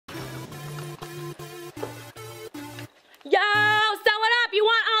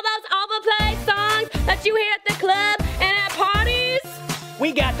that you hear at the club and at parties?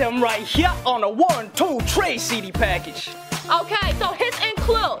 We got them right here on a 1-2 tray CD package. Okay, so hits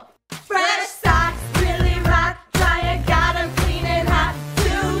include fresh socks, really rock. Dryer got 'em clean and hot.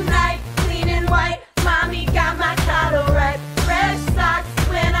 Tonight, clean and white. Mommy got my collar right. Fresh socks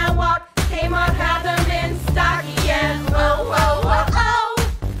when I walk. Kmart had them in stock. Yeah. Oh, oh, oh, oh.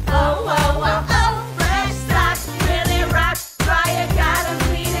 Oh, oh, oh, oh. Fresh socks, really rock. Dryer got 'em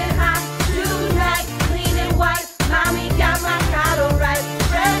clean and hot. Tonight, clean and white. Mommy got my collar right.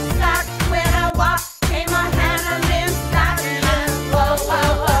 Fresh socks when I walk. Kmart had them in stock. Yeah. Oh,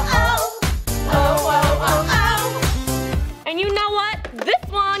 oh, oh, oh. Oh, oh, oh, oh. and you know what? This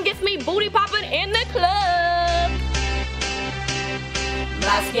one gets me booty popping in the club.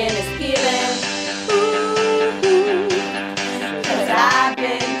 My skin is peeling. Ooh, 'cause I've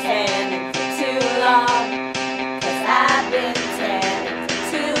been tanning for too long. 'Cause I've been tanning for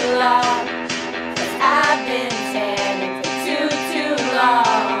too long. 'Cause I've been tanning for too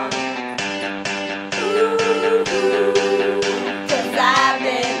long. Ooh, 'cause I've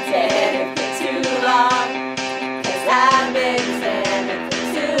been tanning for too long. 'Cause I've been tanning for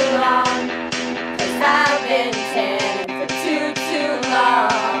too long. 'Cause I've been tanning for too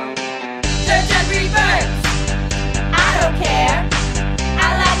long. Search and reverse. I don't care. I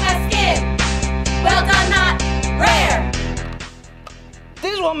like my skin. Well done, not rare.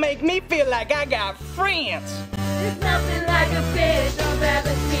 This one make me feel like I got friends. There's nothing like a fish I've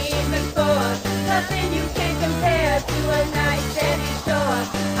ever seen before. Nothing you can compare to a nice sandy shore.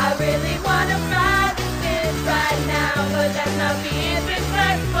 I really wanna fry this fish right now, but that's not being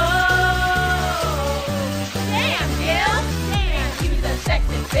respectful. Damn, Gil. Damn, you's a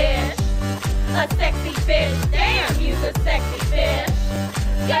sexy fish. A sexy fish. Damn, you's a sexy